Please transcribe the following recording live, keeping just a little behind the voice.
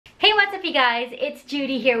up you guys? It's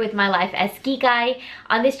Judy here with my life as Kikay.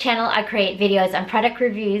 On this channel I create videos on product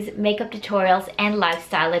reviews, makeup tutorials, and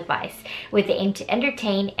lifestyle advice with the aim to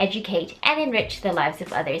entertain, educate, and enrich the lives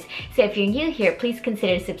of others. So if you're new here, please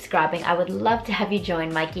consider subscribing. I would love to have you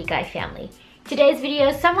join my Kikay family. Today's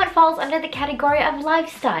video somewhat falls under the category of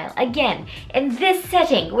lifestyle. Again, in this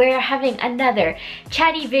setting, we're having another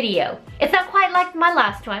chatty video. It's not quite like my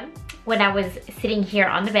last one, when I was sitting here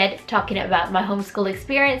on the bed talking about my homeschool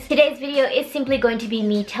experience. Today's video is simply going to be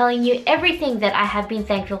me telling you everything that I have been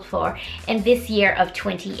thankful for in this year of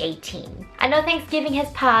 2018. I know Thanksgiving has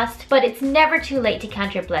passed, but it's never too late to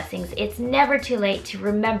count your blessings. It's never too late to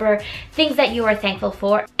remember things that you are thankful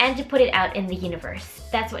for and to put it out in the universe.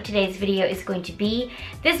 That's what today's video is going to be.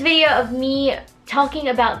 This video of me talking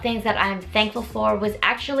about things that I'm thankful for was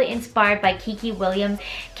actually inspired by Kiki Williams.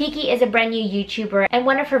 Kiki is a brand new YouTuber, and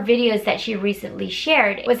one of her videos that she recently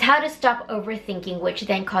shared was how to stop overthinking, which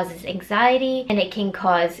then causes anxiety and it can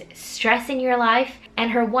cause stress in your life.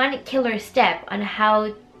 And her one killer step on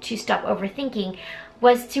how to stop overthinking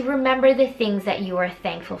was to remember the things that you are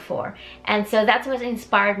thankful for. And so that's what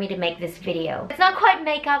inspired me to make this video. It's not quite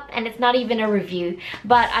makeup and it's not even a review,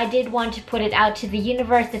 but I did want to put it out to the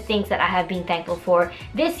universe, the things that I have been thankful for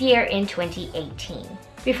this year in 2018.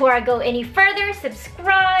 Before I go any further,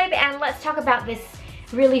 subscribe and let's talk about this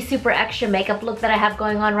really super extra makeup look that I have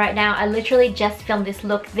going on right now. I literally just filmed this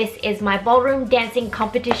look. This is my ballroom dancing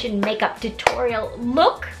competition makeup tutorial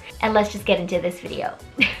look. And let's just get into this video.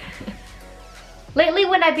 Lately,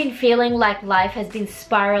 when I've been feeling like life has been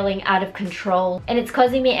spiraling out of control and it's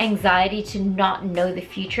causing me anxiety to not know the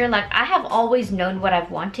future, like I have always known what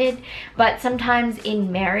I've wanted, but sometimes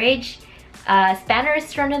in marriage, spanner is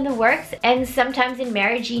thrown in the works, and sometimes in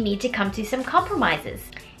marriage you need to come to some compromises.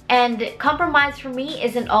 And compromise for me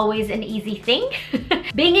isn't always an easy thing.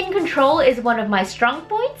 Being in control is one of my strong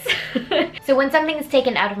points. So when something is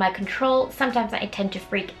taken out of my control, sometimes I tend to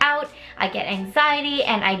freak out, I get anxiety,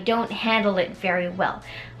 and I don't handle it very well.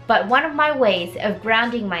 But one of my ways of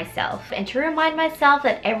grounding myself and to remind myself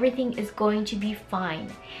that everything is going to be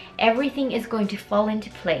fine, everything is going to fall into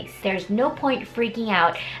place. There's no point freaking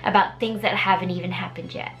out about things that haven't even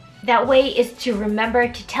happened yet. That way is to remember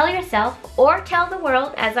to tell yourself or tell the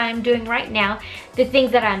world, as I'm doing right now, the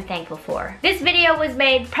things that I'm thankful for. This video was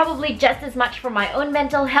made probably just as much for my own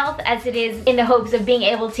mental health as it is in the hopes of being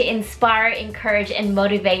able to inspire, encourage, and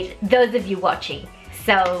motivate those of you watching.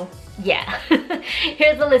 So yeah,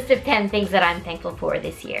 here's a list of 10 things that I'm thankful for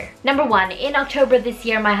this year. Number 1, in October this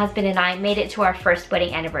year, my husband and I made it to our first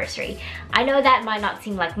wedding anniversary. I know that might not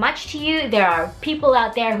seem like much to you. There are people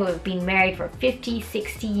out there who have been married for 50,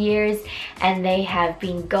 60 years and they have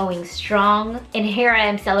been going strong. And here I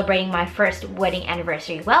am celebrating my first wedding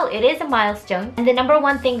anniversary. Well, it is a milestone. And the number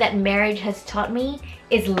 1 thing that marriage has taught me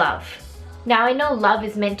is love. Now, I know love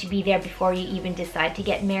is meant to be there before you even decide to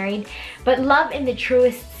get married, but love in the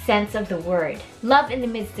truest sense of the word. Love in the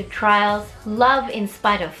midst of trials, love in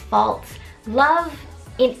spite of faults, love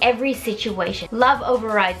in every situation. Love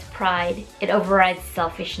overrides pride, it overrides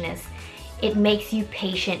selfishness. It makes you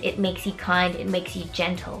patient, it makes you kind, it makes you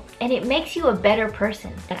gentle, and it makes you a better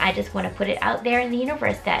person. And I just want to put it out there in the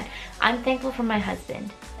universe that I'm thankful for my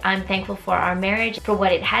husband. I'm thankful for our marriage, for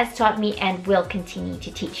what it has taught me and will continue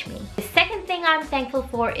to teach me. The second thing I'm thankful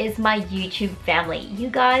for is my YouTube family. You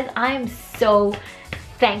guys, I am so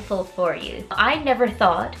thankful for you. I never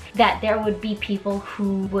thought that there would be people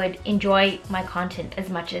who would enjoy my content as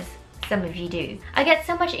much as some of you do. I get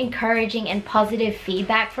so much encouraging and positive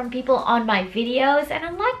feedback from people on my videos and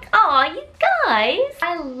I'm like, oh, you guys.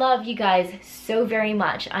 I love you guys so very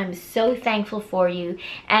much. I'm so thankful for you.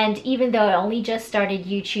 And even though I only just started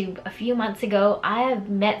YouTube a few months ago, I have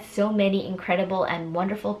met so many incredible and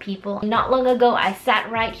wonderful people. Not long ago, I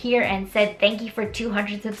sat right here and said thank you for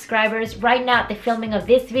 200 subscribers. Right now at the filming of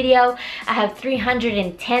this video, I have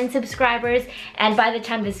 310 subscribers. And by the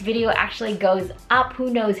time this video actually goes up,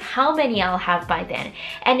 who knows how many I'll have by then.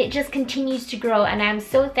 And it just continues to grow, and I'm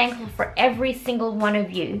so thankful for every single one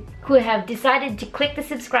of you who have decided to click the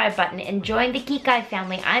subscribe button and join the Kikay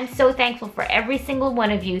family. I'm so thankful for every single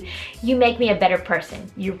one of you. You make me a better person.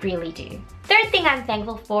 You really do. Third thing I'm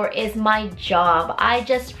thankful for is my job. I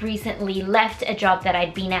just recently left a job that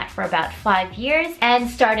I'd been at for about 5 years and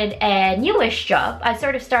started a newish job. I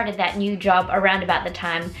sort of started that new job around about the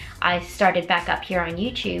time I started back up here on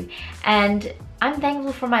YouTube, and I'm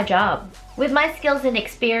thankful for my job. With my skills and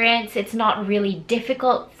experience, it's not really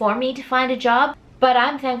difficult for me to find a job. but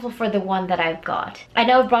I'm thankful for the one that I've got. I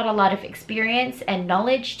know I've brought a lot of experience and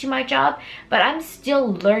knowledge to my job, but I'm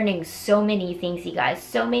still learning so many things, you guys,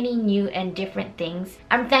 so many new and different things.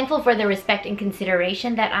 I'm thankful for the respect and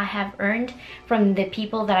consideration that I have earned from the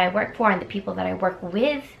people that I work for and the people that I work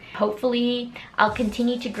with. Hopefully I'll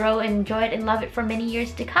continue to grow and enjoy it and love it for many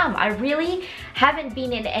years to come. I really haven't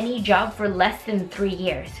been in any job for less than 3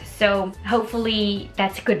 years, so hopefully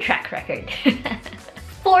that's a good track record.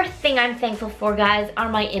 Fourth thing I'm thankful for, guys, are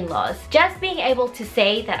my in-laws. Just being able to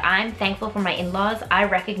say that I'm thankful for my in-laws, I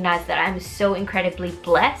recognize that I'm so incredibly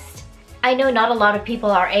blessed. I know not a lot of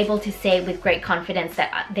people are able to say with great confidence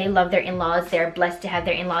that they love their in-laws, they're blessed to have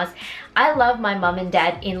their in-laws. I love my mom and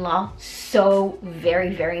dad in-law so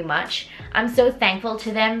very, very much. I'm so thankful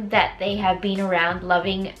to them that they have been around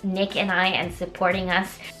loving Nick and I and supporting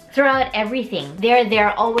us throughout everything. They're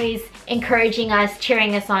there always encouraging us,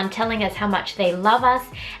 cheering us on, telling us how much they love us,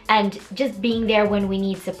 and just being there when we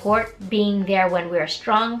need support, being there when we're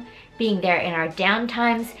strong, being there in our down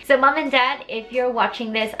times. So mom and dad, if you're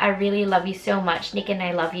watching this, I really love you so much. Nick and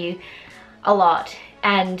I love you a lot,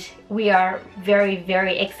 and we are very,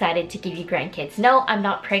 very excited to give you grandkids. No, I'm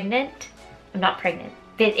not pregnant. I'm not pregnant.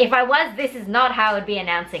 If I was, this is not how I would be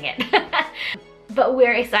announcing it. But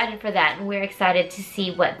we're excited for that, and we're excited to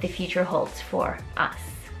see what the future holds for us.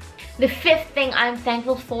 The fifth thing I'm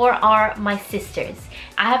thankful for are my sisters.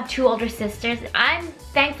 I have 2 older sisters. I'm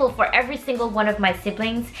thankful for every single one of my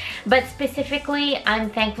siblings, but specifically I'm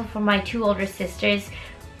thankful for my 2 older sisters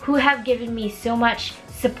who have given me so much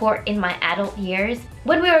support in my adult years.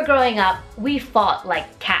 When we were growing up, we fought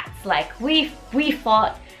like cats. Like we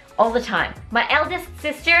fought all the time. My eldest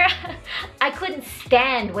sister, I couldn't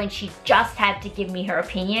stand when she just had to give me her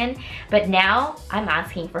opinion, but now I'm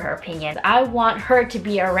asking for her opinion. I want her to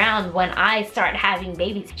be around when I start having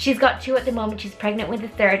babies. She's got 2 at the moment, she's pregnant with a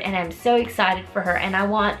 3rd, and I'm so excited for her, and I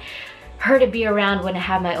want her to be around when I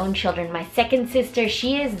have my own children. My second sister,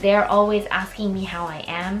 she is there always asking me how I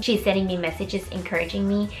am. She's sending me messages encouraging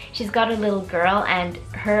me. She's got a little girl, and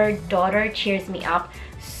her daughter cheers me up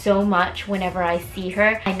so much whenever I see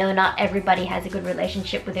her. I know not everybody has a good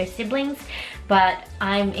relationship with their siblings, but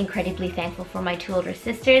I'm incredibly thankful for my 2 older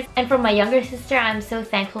sisters. And for my younger sister, I'm so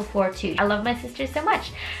thankful for too. I love my sisters so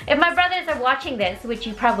much. If my brothers are watching this, which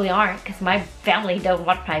you probably aren't because my family don't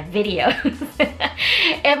watch my videos.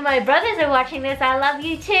 If my brothers are watching this, I love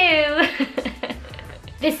you too.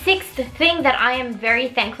 The 6th thing that I am very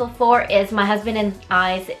thankful for is my husband and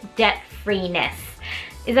I's debt-freeness.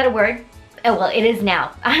 Is that a word? Oh well, it is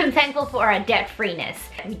now. I'm thankful for our debt-freeness.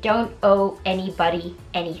 We don't owe anybody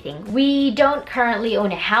anything. We don't currently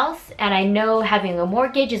own a house, and I know having a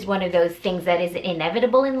mortgage is one of those things that is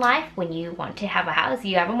inevitable in life. When you want to have a house,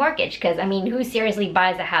 you have a mortgage, because I mean, who seriously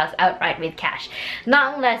buys a house outright with cash?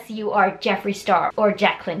 Not unless you are Jeffree Star or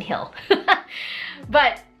Jaclyn Hill.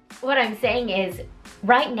 But what I'm saying is,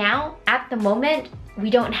 right now, at the moment, we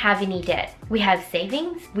don't have any debt. We have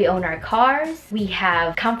savings, we own our cars, we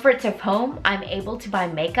have comforts of home. I'm able to buy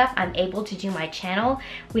makeup, I'm able to do my channel.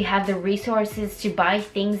 We have the resources to buy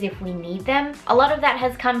things if we need them. A lot of that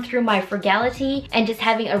has come through my frugality and just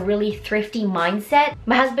having a really thrifty mindset.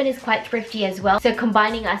 My husband is quite thrifty as well, so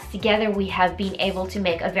combining us together, we have been able to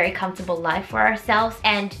make a very comfortable life for ourselves,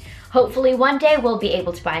 and hopefully one day we'll be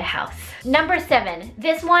able to buy a house. Number 7,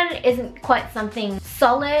 this one isn't quite something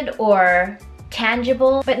solid or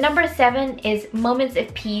tangible, but number 7 is moments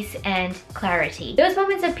of peace and clarity. Those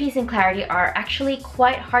moments of peace and clarity are actually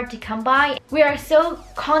quite hard to come by. We are so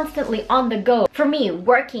constantly on the go. For me,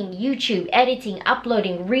 working, YouTube, editing,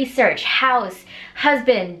 uploading, research, house,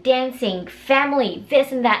 husband, dancing, family,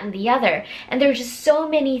 this and that and the other. And there's just so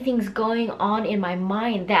many things going on in my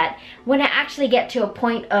mind that when I actually get to a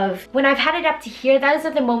point of, when I've had it up to here, those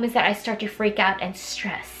are the moments that I start to freak out and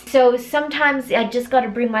stress. So sometimes I just gotta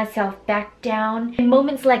bring myself back down. In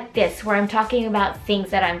moments like this, where I'm talking about things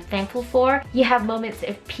that I'm thankful for, you have moments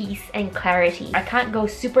of peace and clarity. I can't go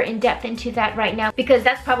super in depth into that right now because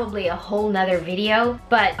that's probably a whole nother video,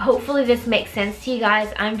 but hopefully this makes sense to you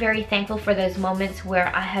guys. I'm very thankful for those moments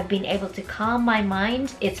where I have been able to calm my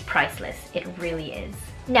mind. It's priceless, it really is.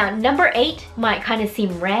 Now, number 8 might kind of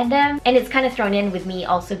seem random, and it's kind of thrown in with me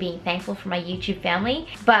also being thankful for my YouTube family,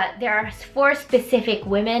 but there are 4 specific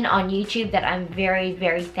women on YouTube that I'm very,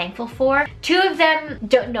 very thankful for. 2 of them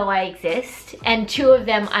don't know I exist, and 2 of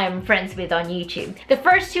them I'm friends with on YouTube. The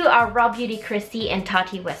first 2 are Raw Beauty Christy and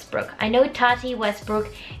Tati Westbrook. I know Tati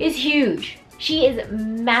Westbrook is huge. She is a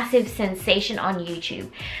massive sensation on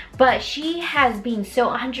YouTube, but she has been so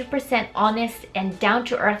 100% honest and down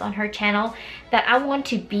to earth on her channel that I want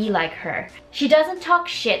to be like her. She doesn't talk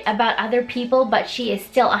shit about other people, but she is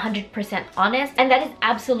still 100% honest, and that is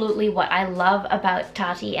absolutely what I love about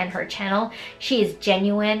Tati and her channel. She is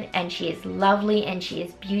genuine, and she is lovely, and she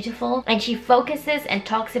is beautiful, and she focuses and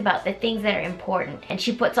talks about the things that are important, and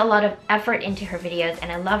she puts a lot of effort into her videos,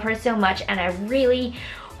 and I love her so much, and I really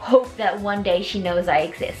hope that one day she knows I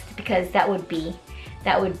exist, because that would be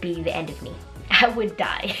the end of me. I would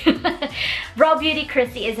die. Raw Beauty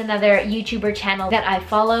Christy is another YouTuber channel that I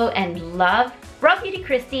follow and love. Raw Beauty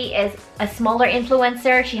Christy is a smaller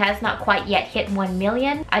influencer. She has not quite yet hit 1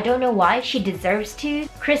 million. I don't know why. She deserves to.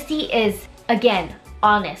 Christy is, again,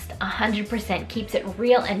 honest, 100%, keeps it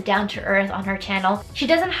real and down to earth on her channel. She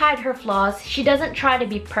doesn't hide her flaws. She doesn't try to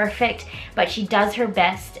be perfect, but she does her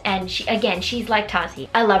best, and she's like Tati.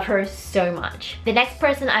 I love her so much. The next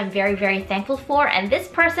person I'm very, very thankful for, and this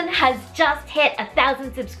person has just hit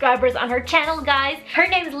 1,000 subscribers on her channel, guys. Her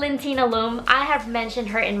name is Lintina Loom. I have mentioned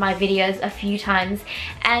her in my videos a few times,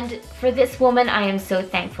 and for this woman, I am so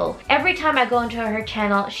thankful. Every time I go into her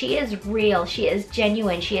channel, she is real, she is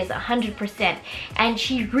genuine, she is 100%, and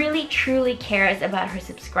she really truly cares about her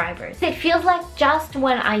subscribers. It feels like just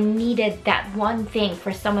when I needed that one thing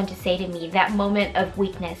for someone to say to me, that moment of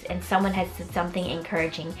weakness and someone has said something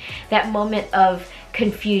encouraging, that moment of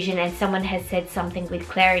confusion and someone has said something with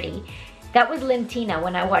clarity. That was Lintina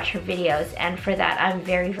when I watch her videos, and for that I'm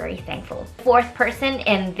very, very thankful. Fourth person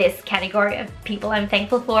in this category of people I'm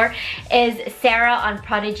thankful for is Sarah on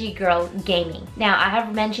Prodigy Girl Gaming. Now, I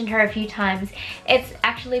have mentioned her a few times. It's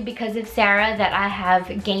actually because of Sarah that I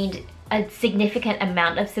have gained a significant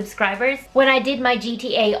amount of subscribers. When I did my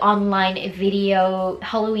GTA Online video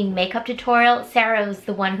Halloween makeup tutorial, Sarah was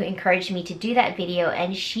the one who encouraged me to do that video,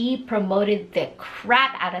 and she promoted the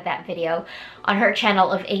crap out of that video on her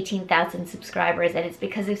channel of 18,000 subscribers, and it's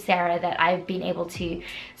because of Sarah that I've been able to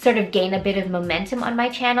sort of gain a bit of momentum on my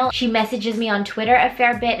channel. She messages me on Twitter a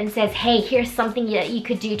fair bit and says, hey, here's something that you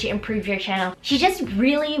could do to improve your channel. She just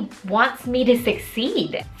really wants me to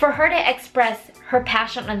succeed. For her to express her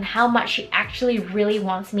passion and how much she actually really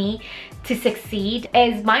wants me to succeed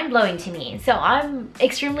is mind-blowing to me. So I'm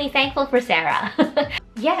extremely thankful for Sarah.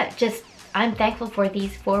 Yeah, I'm thankful for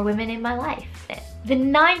these 4 women in my life. The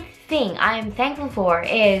 9th thing I am thankful for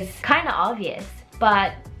is kind of obvious,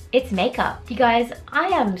 but it's makeup. You guys, I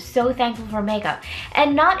am so thankful for makeup,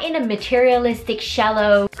 and not in a materialistic,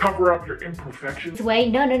 shallow, cover up your imperfections way.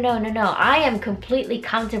 No. I am completely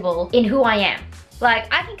comfortable in who I am.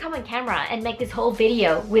 Like, I can come on camera and make this whole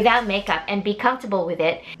video without makeup and be comfortable with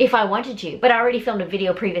it if I wanted to. But I already filmed a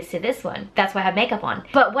video previous to this one. That's why I have makeup on.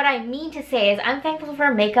 But what I mean to say is I'm thankful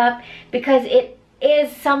for makeup because it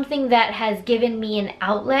is something that has given me an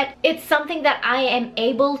outlet. It's something that I am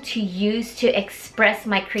able to use to express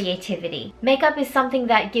my creativity. Makeup is something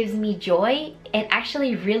that gives me joy. It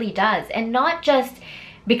actually really does. And not just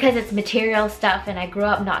because it's material stuff and I grew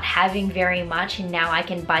up not having very much and now I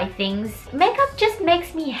can buy things. Makeup just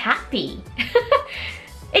makes me happy.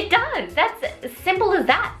 It does. That's as simple as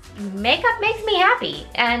that. Makeup makes me happy.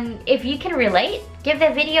 And if you can relate, give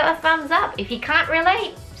the video a thumbs up. If you can't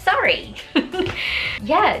relate, sorry.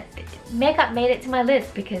 Yeah, makeup made it to my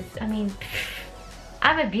list because, I mean,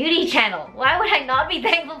 I'm a beauty channel. Why would I not be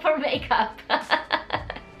thankful for makeup?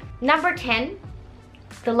 Number 10.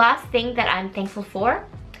 The last thing that I'm thankful for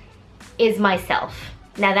is myself.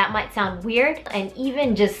 Now that might sound weird and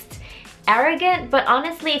even just arrogant, but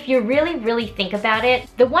honestly, if you really, really think about it,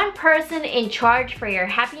 the one person in charge for your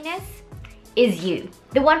happiness is you.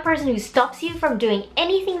 The one person who stops you from doing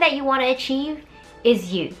anything that you want to achieve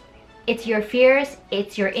is you. It's your fears,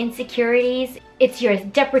 it's your insecurities, it's your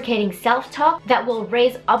deprecating self-talk that will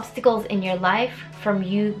raise obstacles in your life from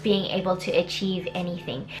you being able to achieve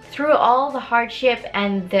anything. Through all the hardship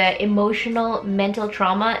and the emotional, mental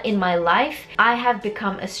trauma in my life, I have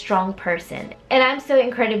become a strong person. And I'm so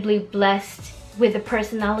incredibly blessed with the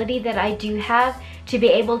personality that I do have to be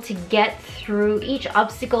able to get through each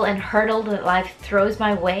obstacle and hurdle that life throws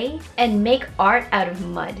my way and make art out of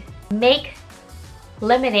mud. Make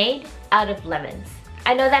lemonade out of lemons.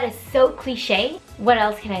 I know that is so cliche. What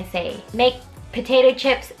else can I say? Make potato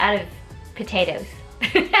chips out of potatoes.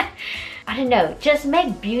 I don't know, just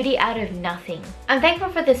make beauty out of nothing. I'm thankful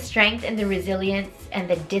for the strength and the resilience and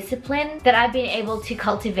the discipline that I've been able to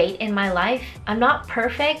cultivate in my life. I'm not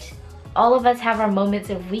perfect. All of us have our moments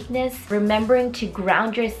of weakness. Remembering to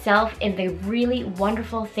ground yourself in the really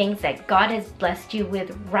wonderful things that God has blessed you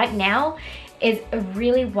with right now is a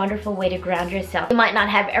really wonderful way to ground yourself. You might not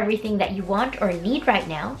have everything that you want or need right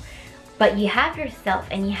now, but you have yourself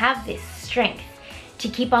and you have this strength to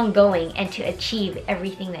keep on going and to achieve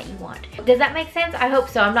everything that you want. Does that make sense? I hope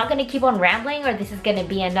so. I'm not gonna keep on rambling or this is gonna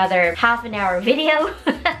be another half-an-hour video.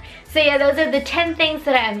 So yeah, those are the 10 things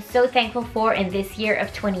that I am so thankful for in this year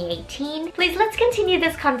of 2018. Please, let's continue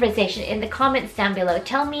this conversation in the comments down below.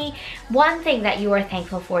 Tell me one thing that you are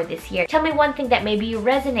thankful for this year. Tell me one thing that maybe you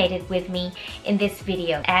resonated with me in this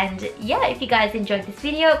video. And yeah, if you guys enjoyed this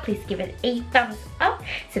video, please give it a thumbs up.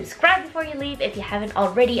 Subscribe before you leave if you haven't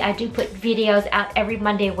already. I do put videos out every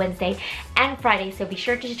Monday, Wednesday, and Friday, so be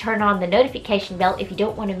sure to turn on the notification bell if you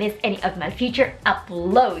don't want to miss any of my future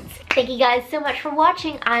uploads. Thank you guys so much for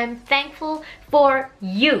watching. I'm thankful for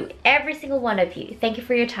you, every single one of you. Thank you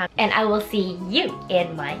for your time, and I will see you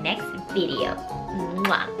in my next video.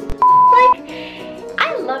 Mwah. Like,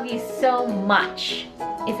 I love you so much.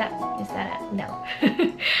 Is that it?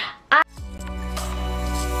 No.